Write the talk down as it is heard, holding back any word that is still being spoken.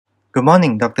Good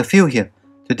morning, Dr. Phil here.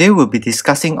 Today we'll be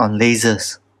discussing on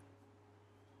lasers.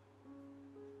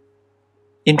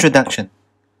 Introduction.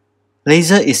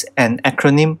 Laser is an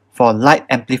acronym for Light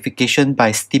Amplification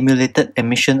by Stimulated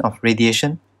Emission of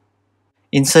Radiation.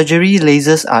 In surgery,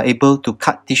 lasers are able to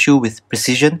cut tissue with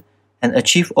precision and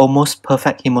achieve almost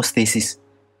perfect hemostasis.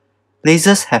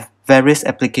 Lasers have various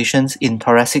applications in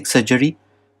thoracic surgery,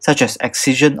 such as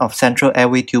excision of central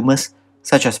airway tumors,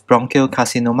 such as bronchial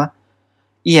carcinoma,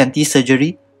 ENT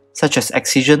surgery, such as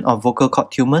excision of vocal cord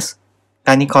tumors,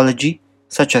 gynecology,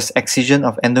 such as excision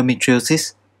of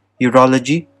endometriosis,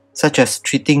 urology, such as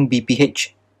treating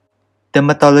BPH,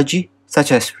 dermatology,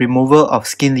 such as removal of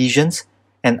skin lesions,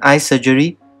 and eye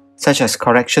surgery, such as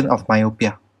correction of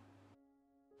myopia.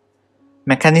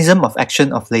 Mechanism of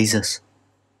action of lasers.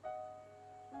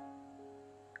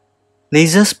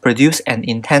 Lasers produce an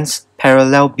intense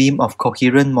parallel beam of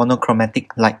coherent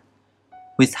monochromatic light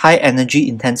with high energy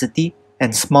intensity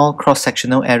and small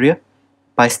cross-sectional area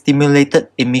by stimulated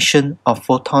emission of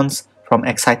photons from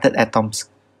excited atoms.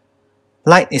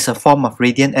 Light is a form of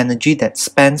radiant energy that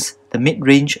spans the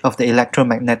mid-range of the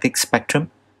electromagnetic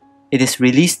spectrum. It is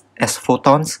released as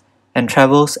photons and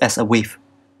travels as a wave.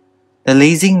 The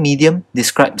lasing medium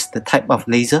describes the type of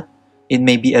laser. It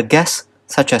may be a gas,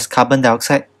 such as carbon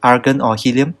dioxide, argon, or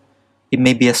helium. It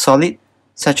may be a solid,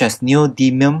 such as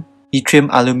neodymium, yttrium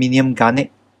aluminium garnet,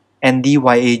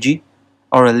 NdYAG,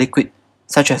 or a liquid,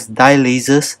 such as dye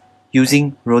lasers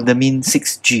using rhodamine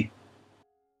 6G.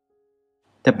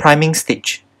 The priming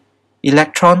stage.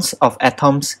 Electrons of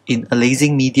atoms in a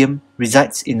lasing medium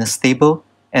resides in a stable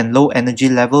and low energy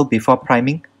level before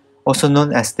priming, also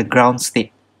known as the ground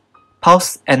state.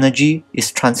 Pulse energy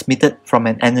is transmitted from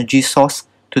an energy source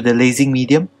to the lasing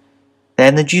medium. The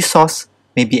energy source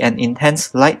may be an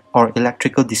intense light or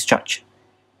electrical discharge.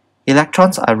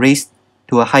 Electrons are raised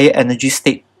to a higher energy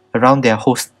state around their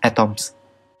host atoms.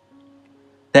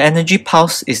 The energy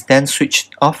pulse is then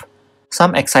switched off.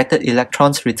 Some excited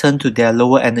electrons return to their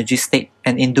lower energy state,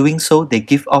 and in doing so, they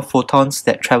give off photons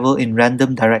that travel in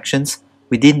random directions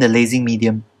within the lasing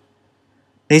medium.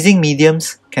 Lasing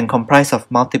mediums can comprise of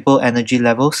multiple energy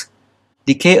levels.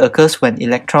 Decay occurs when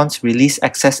electrons release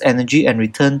excess energy and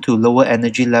return to lower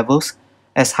energy levels,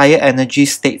 as higher energy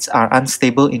states are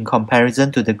unstable in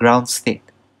comparison to the ground state.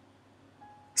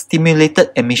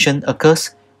 Stimulated emission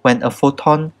occurs when a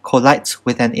photon collides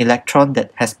with an electron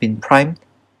that has been primed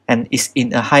and is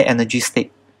in a high energy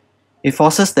state. It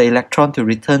forces the electron to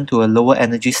return to a lower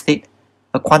energy state.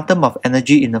 A quantum of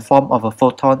energy in the form of a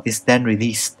photon is then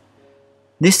released.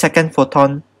 This second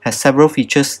photon has several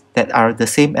features that are the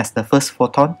same as the first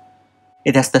photon.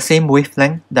 It has the same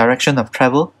wavelength, direction of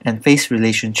travel, and phase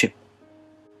relationship.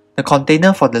 The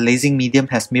container for the lasing medium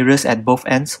has mirrors at both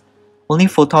ends. Only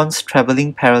photons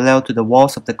traveling parallel to the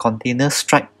walls of the container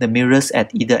strike the mirrors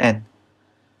at either end.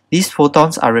 These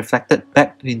photons are reflected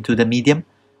back into the medium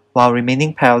while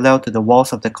remaining parallel to the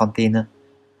walls of the container.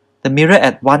 The mirror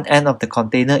at one end of the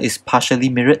container is partially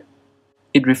mirrored.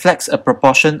 It reflects a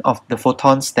proportion of the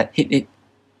photons that hit it.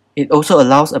 It also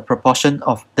allows a proportion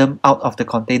of them out of the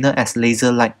container as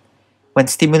laser light. When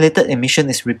stimulated emission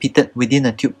is repeated within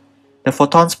a tube, the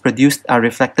photons produced are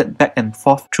reflected back and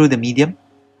forth through the medium.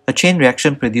 A chain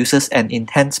reaction produces an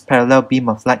intense parallel beam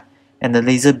of light, and the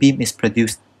laser beam is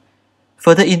produced.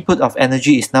 Further input of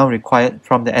energy is now required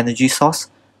from the energy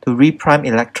source to reprime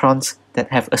electrons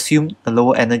that have assumed a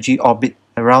lower energy orbit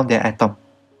around their atom.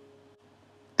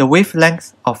 The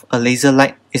wavelength of a laser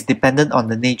light is dependent on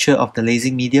the nature of the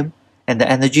lasing medium and the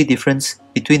energy difference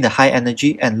between the high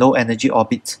energy and low energy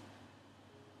orbits.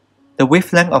 The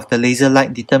wavelength of the laser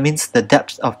light determines the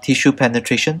depth of tissue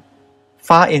penetration.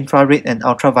 Far infrared and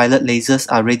ultraviolet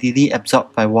lasers are readily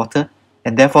absorbed by water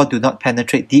and therefore do not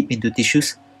penetrate deep into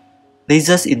tissues.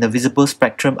 Lasers in the visible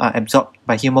spectrum are absorbed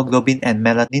by hemoglobin and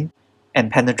melanin and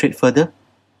penetrate further.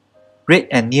 Red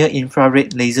and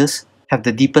near-infrared lasers have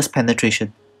the deepest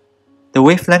penetration. The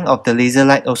wavelength of the laser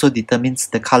light also determines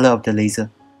the color of the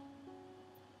laser.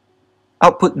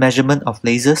 Output measurement of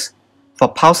lasers.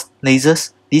 For pulsed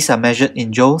lasers, these are measured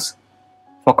in joules.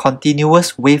 For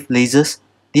continuous wave lasers,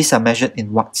 these are measured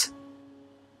in watts.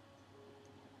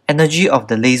 Energy of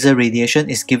the laser radiation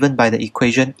is given by the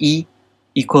equation E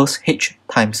equals h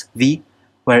times v,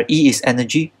 where E is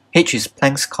energy, h is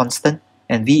Planck's constant,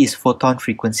 and v is photon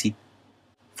frequency.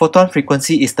 Photon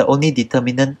frequency is the only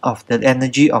determinant of the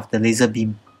energy of the laser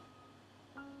beam.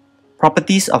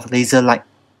 Properties of laser light: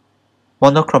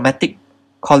 monochromatic,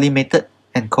 collimated,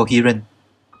 and coherent.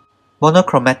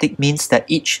 Monochromatic means that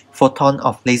each photon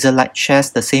of laser light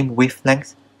shares the same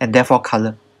wavelength and therefore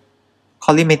color.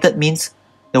 Collimated means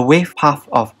The wave path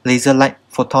of laser light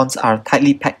photons are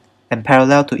tightly packed and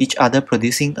parallel to each other,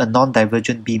 producing a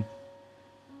non-divergent beam.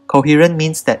 Coherent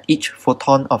means that each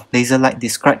photon of laser light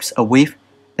describes a wave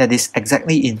that is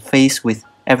exactly in phase with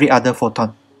every other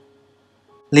photon.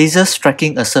 Lasers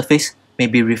striking a surface may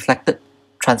be reflected,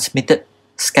 transmitted,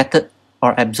 scattered,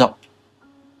 or absorbed.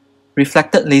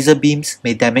 Reflected laser beams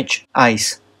may damage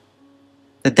eyes.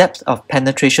 The depth of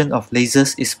penetration of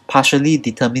lasers is partially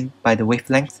determined by the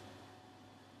wavelength.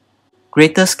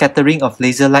 Greater scattering of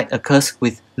laser light occurs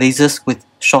with lasers with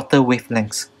shorter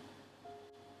wavelengths.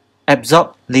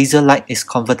 Absorbed laser light is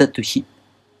converted to heat.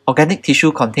 Organic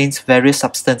tissue contains various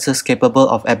substances capable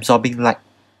of absorbing light.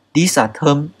 These are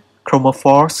termed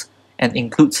chromophores and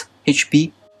includes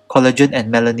Hb, collagen,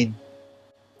 and melanin.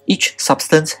 Each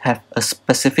substance has a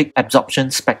specific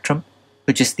absorption spectrum,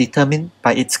 which is determined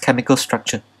by its chemical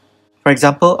structure. For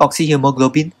example,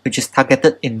 oxyhemoglobin, which is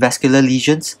targeted in vascular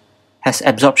lesions, has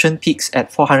absorption peaks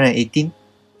at 418,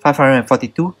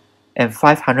 542, and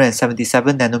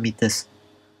 577 nanometers.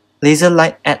 Laser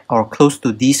light at or close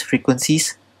to these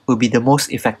frequencies will be the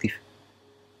most effective.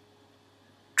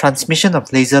 Transmission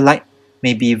of laser light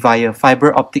may be via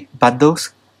fiber optic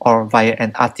bundles or via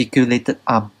an articulated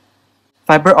arm.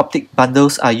 Fiber optic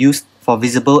bundles are used for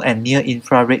visible and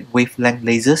near-infrared wavelength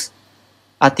lasers.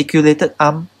 Articulated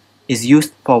arm is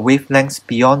used for wavelengths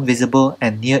beyond visible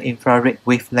and near-infrared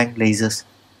wavelength lasers.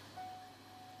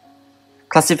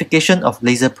 Classification of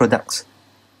laser products.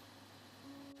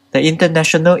 The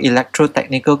International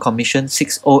Electrotechnical Commission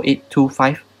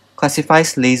 60825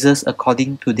 classifies lasers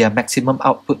according to their maximum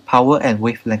output power and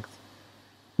wavelength.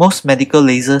 Most medical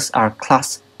lasers are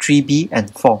Class 3B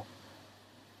and 4.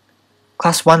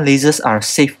 Class 1 lasers are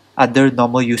safe under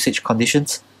normal usage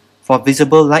conditions. For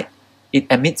visible light, it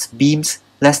emits beams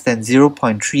less than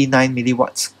 0.39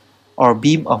 mW, or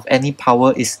beam of any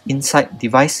power is inside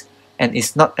device and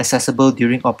is not accessible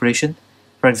during operation,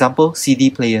 for example, CD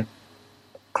player.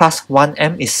 Class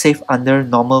 1M is safe under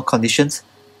normal conditions,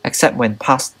 except when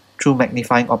passed through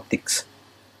magnifying optics.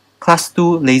 Class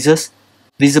 2 lasers,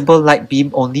 visible light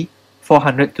beam only,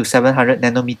 400 to 700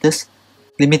 nanometers,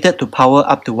 limited to power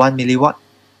up to 1 mW.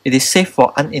 It is safe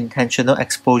for unintentional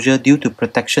exposure due to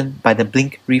protection by the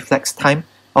blink reflex time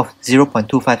of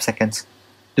 0.25 seconds.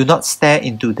 Do not stare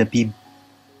into the beam.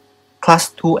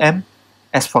 Class 2M,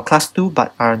 as for Class 2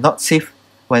 but are not safe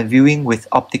when viewing with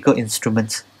optical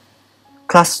instruments.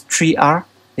 Class 3R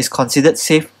is considered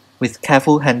safe with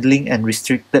careful handling and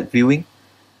restricted viewing.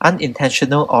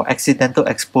 Unintentional or accidental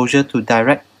exposure to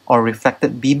direct or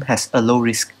reflected beam has a low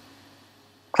risk.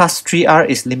 Class 3R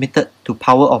is limited to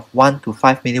power of 1 to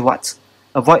 5 mW.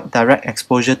 Avoid direct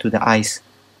exposure to the eyes.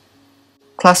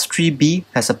 Class 3B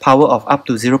has a power of up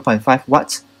to 0.5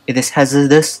 watts. It is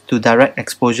hazardous to direct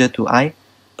exposure to eye.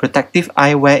 Protective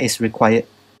eyewear is required.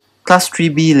 Class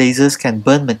 3B lasers can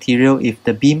burn material if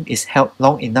the beam is held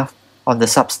long enough on the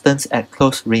substance at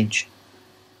close range.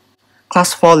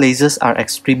 Class 4 lasers are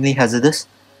extremely hazardous.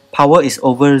 Power is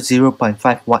over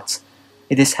 0.5 watts.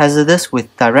 It is hazardous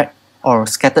with direct or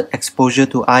scattered exposure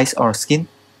to eyes or skin.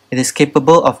 It is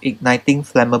capable of igniting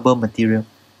flammable material.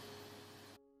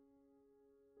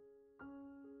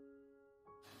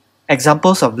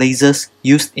 Examples of lasers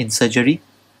used in surgery.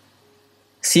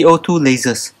 CO2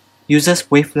 lasers uses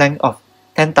wavelength of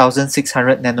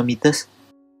 10,600 nanometers.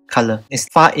 Color is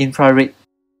far infrared.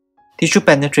 Tissue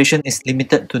penetration is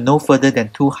limited to no further than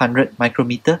 200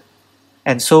 micrometer,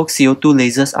 and so CO2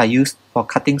 lasers are used for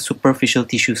cutting superficial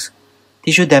tissues.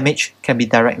 Tissue damage can be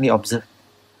directly observed.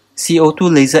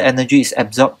 CO2 laser energy is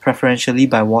absorbed preferentially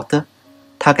by water.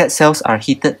 Target cells are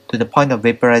heated to the point of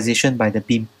vaporization by the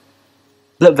beam.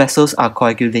 Blood vessels are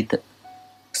coagulated.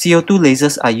 CO2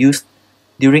 lasers are used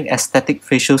during aesthetic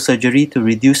facial surgery to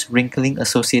reduce wrinkling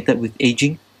associated with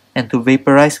aging and to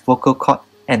vaporize vocal cord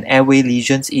and airway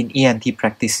lesions in ENT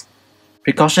practice.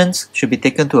 Precautions should be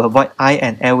taken to avoid eye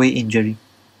and airway injury.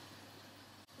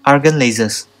 Argon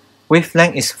lasers.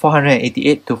 Wavelength is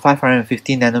 488 to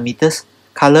 550 nanometers.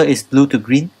 Color is blue to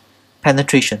green.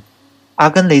 Penetration.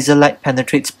 Argon laser light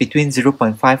penetrates between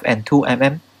 0.5 and 2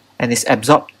 mm and is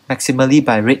absorbed maximally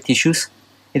by red tissues.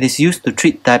 It is used to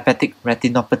treat diabetic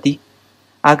retinopathy.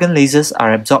 Argon lasers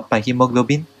are absorbed by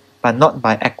hemoglobin, but not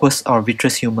by aqueous or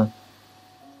vitreous humor.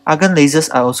 Argon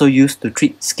lasers are also used to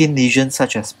treat skin lesions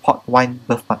such as port wine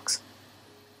birthmarks.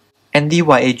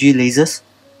 NdYAG lasers.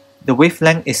 The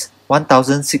wavelength is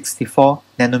 1064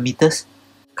 nanometers.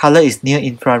 Color is near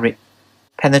infrared.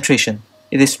 Penetration.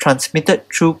 It is transmitted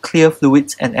through clear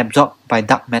fluids and absorbed by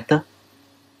dark matter.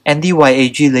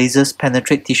 NdYAG lasers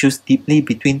penetrate tissues deeply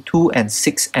between 2 and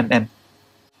 6 mm.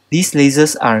 These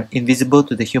lasers are invisible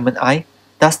to the human eye.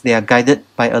 thus they are guided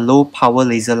by a low-power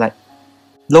laser light.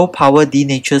 Low power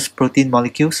denatures protein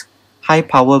molecules, high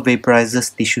power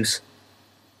vaporizes tissues.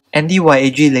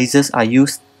 NdYAG lasers are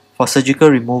used for surgical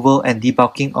removal and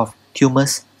debulking of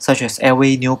tumors such as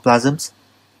airway neoplasms,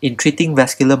 in treating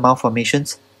vascular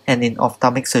malformations, and in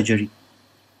ophthalmic surgery.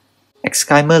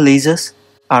 Excimer lasers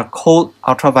are cold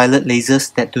ultraviolet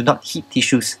lasers that do not heat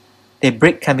tissues. They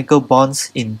break chemical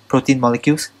bonds in protein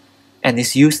molecules and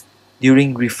is used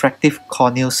during refractive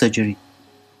corneal surgery.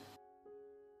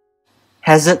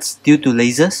 Hazards due to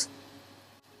lasers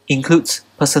includes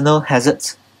personal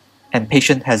hazards and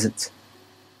patient hazards.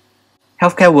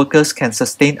 Healthcare workers can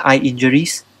sustain eye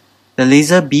injuries. The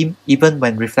laser beam, even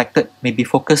when reflected, may be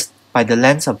focused by the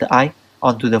lens of the eye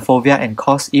onto the fovea and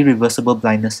cause irreversible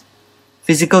blindness.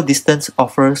 Physical distance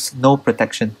offers no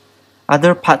protection.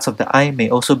 Other parts of the eye may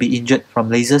also be injured from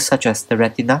lasers such as the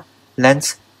retina,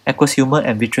 lens, aqueous humor,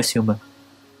 and vitreous humor.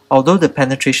 Although the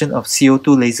penetration of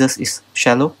CO2 lasers is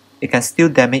shallow, it can still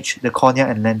damage the cornea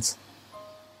and lens.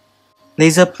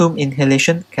 Laser plume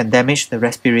inhalation can damage the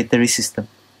respiratory system.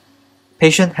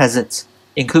 Patient hazards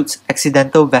includes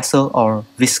accidental vessel or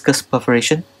viscous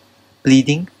perforation,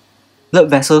 bleeding. Blood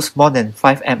vessels more than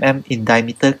 5 mm in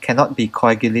diameter cannot be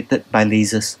coagulated by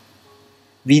lasers.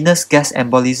 Venous gas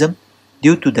embolism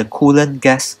due to the coolant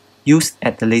gas used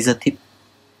at the laser tip.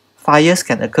 Fires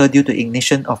can occur due to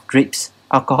ignition of drapes,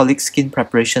 alcoholic skin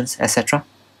preparations, etc.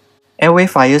 Airway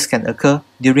fires can occur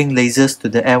during lasers to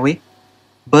the airway.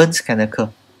 Burns can occur.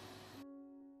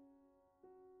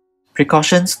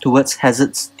 Precautions towards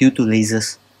hazards due to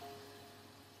lasers.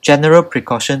 General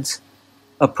precautions.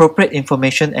 Appropriate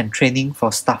information and training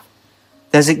for staff.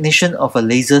 Designation of a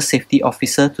laser safety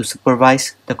officer to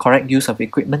supervise the correct use of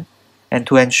equipment and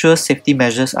to ensure safety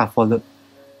measures are followed.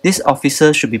 This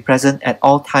officer should be present at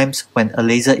all times when a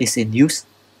laser is in use.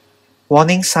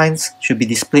 Warning signs should be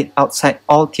displayed outside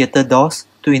all theatre doors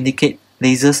to indicate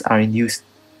lasers are in use.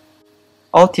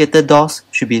 All theatre doors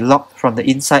should be locked from the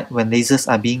inside when lasers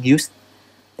are being used.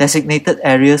 Designated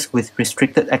areas with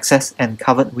restricted access and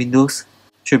covered windows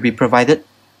should be provided.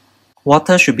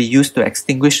 Water should be used to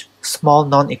extinguish small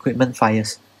non-equipment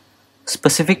fires.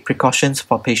 Specific precautions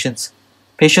for patients.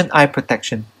 Patient eye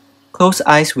protection. Close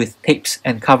eyes with tapes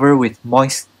and cover with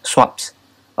moist swabs.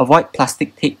 Avoid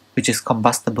plastic tape which is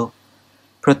combustible.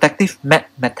 Protective matte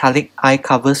metallic eye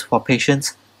covers for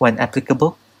patients when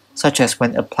applicable, such as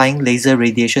when applying laser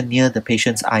radiation near the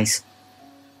patient's eyes.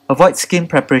 Avoid skin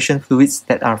preparation fluids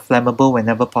that are flammable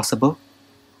whenever possible.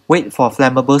 Wait for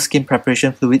flammable skin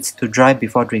preparation fluids to dry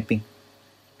before draping.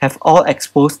 Have all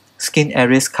exposed skin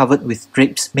areas covered with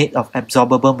drapes made of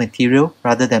absorbable material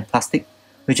rather than plastic,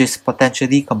 which is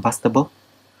potentially combustible.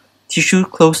 Tissue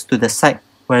close to the site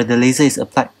where the laser is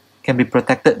applied can be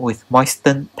protected with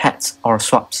moistened pads or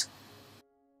swabs.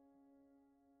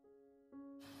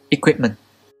 Equipment.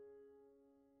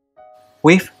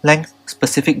 Wavelength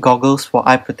specific goggles for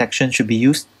eye protection should be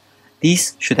used.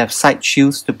 These should have side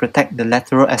shields to protect the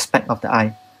lateral aspect of the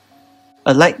eye.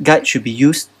 A light guide should be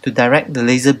used to direct the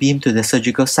laser beam to the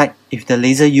surgical site if the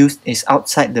laser used is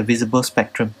outside the visible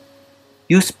spectrum.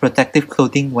 Use protective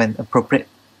clothing when appropriate.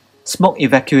 Smoke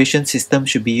evacuation system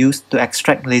should be used to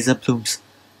extract laser plumes.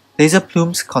 Laser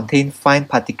plumes contain fine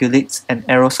particulates and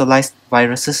aerosolized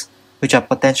viruses which are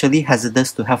potentially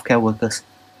hazardous to healthcare workers.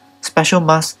 Special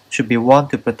masks should be worn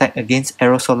to protect against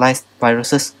aerosolized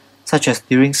viruses such as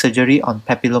during surgery on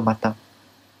papillomata.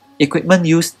 Equipment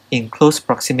used in close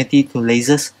proximity to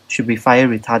lasers should be fire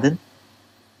retardant.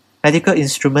 Medical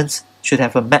instruments should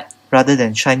have a matte rather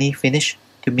than shiny finish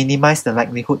to minimize the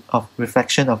likelihood of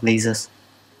reflection of lasers.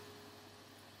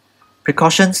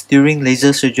 Precautions during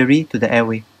laser surgery to the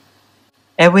airway.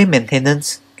 Airway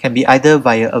maintenance can be either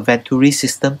via a Venturi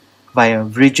system, via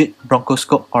rigid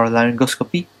bronchoscope or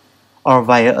laryngoscopy, or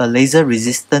via a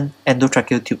laser-resistant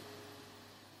endotracheal tube.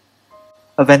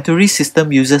 A Venturi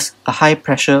system uses a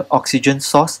high-pressure oxygen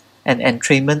source and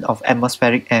entrainment of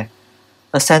atmospheric air.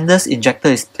 A Sanders injector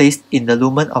is placed in the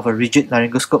lumen of a rigid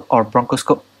laryngoscope or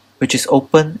bronchoscope, which is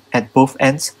open at both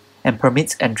ends and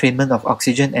permits entrainment of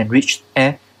oxygen-enriched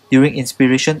air during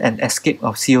inspiration and escape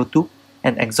of CO2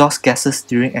 and exhaust gases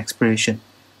during expiration.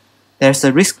 There is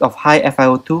a risk of high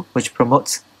FiO2 which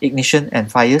promotes ignition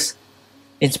and fires.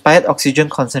 Inspired oxygen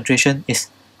concentration is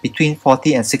between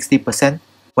 40 and 60%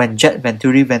 when jet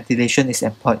Venturi ventilation is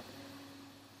employed.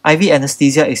 IV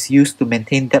anesthesia is used to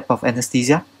maintain depth of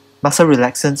anesthesia. Muscle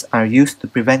relaxants are used to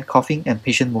prevent coughing and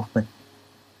patient movement.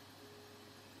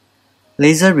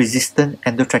 Laser-resistant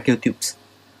endotracheal tubes.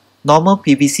 Normal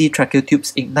PVC tracheal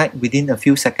tubes ignite within a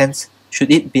few seconds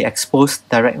should it be exposed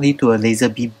directly to a laser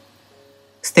beam.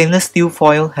 Stainless steel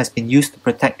foil has been used to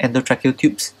protect endotracheal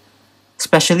tubes.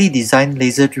 Specially designed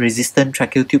laser-resistant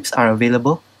tracheal tubes are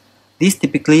available. These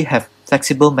typically have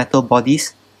flexible metal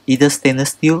bodies, either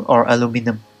stainless steel or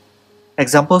aluminum.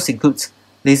 Examples include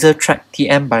Laser Track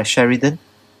TM by Sheridan,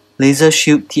 Laser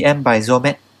Shield TM by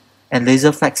Zomed, and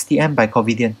Laser Flex TM by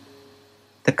Covidien.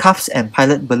 The cuffs and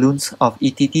pilot balloons of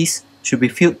ETTs should be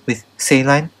filled with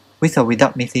saline with or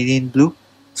without methylene blue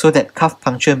so that cuff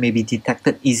puncture may be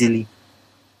detected easily.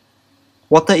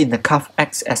 Water in the cuff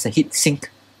acts as a heat sink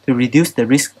to reduce the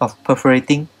risk of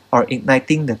perforating or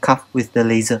igniting the cuff with the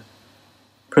laser.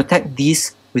 Protect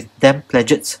these with damp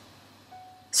pledgets.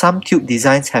 Some tube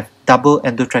designs have double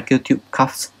endotracheal tube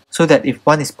cuffs so that if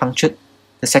one is punctured,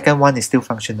 the second one is still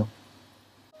functional.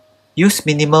 Use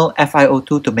minimal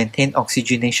FiO2 to maintain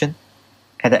oxygenation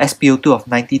at a SpO2 of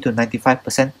 90 to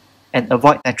 95% and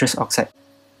avoid nitrous oxide.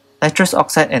 Nitrous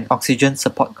oxide and oxygen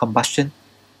support combustion.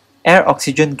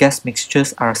 Air-oxygen gas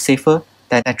mixtures are safer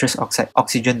than nitrous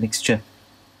oxide-oxygen mixture.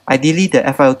 Ideally, the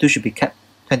FiO2 should be kept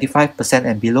 25%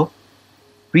 and below.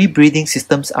 Rebreathing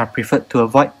systems are preferred to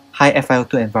avoid high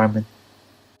FiO2 environment.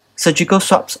 Surgical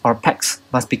swabs or packs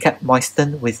must be kept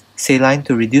moistened with saline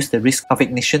to reduce the risk of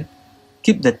ignition.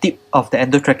 Keep the tip of the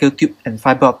endotracheal tube and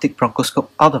fiber optic bronchoscope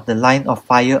out of the line of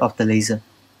fire of the laser.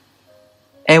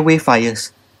 Airway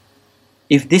fires.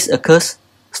 If this occurs,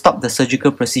 stop the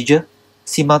surgical procedure,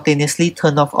 simultaneously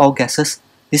turn off all gases,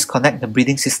 disconnect the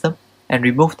breathing system, and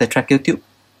remove the tracheal tube.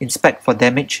 Inspect for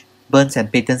damage, burns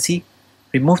and patency.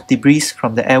 Remove debris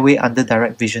from the airway under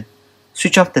direct vision.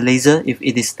 Switch off the laser if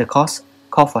it is the cause.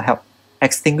 Call for help.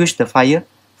 Extinguish the fire.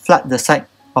 Flood the site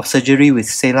of surgery with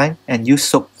saline and use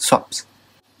soaked swabs.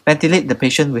 Ventilate the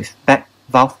patient with back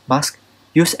valve mask.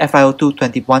 Use FiO2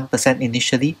 21%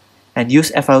 initially and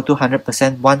use FiO2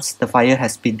 100% once the fire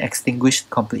has been extinguished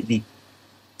completely.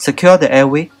 Secure the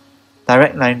airway,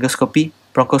 direct laryngoscopy,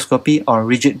 bronchoscopy or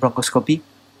rigid bronchoscopy,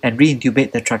 and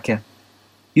re-intubate the trachea.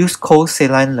 Use cold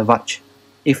saline lavage.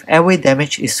 If airway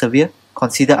damage is severe,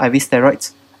 consider IV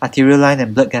steroids, arterial line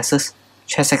and blood gases,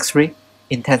 chest X-ray,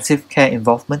 intensive care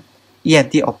involvement,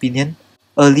 ENT opinion,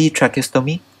 early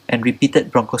tracheostomy, and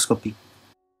repeated bronchoscopy.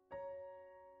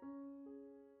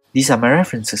 These are my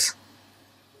references.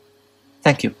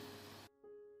 Thank you.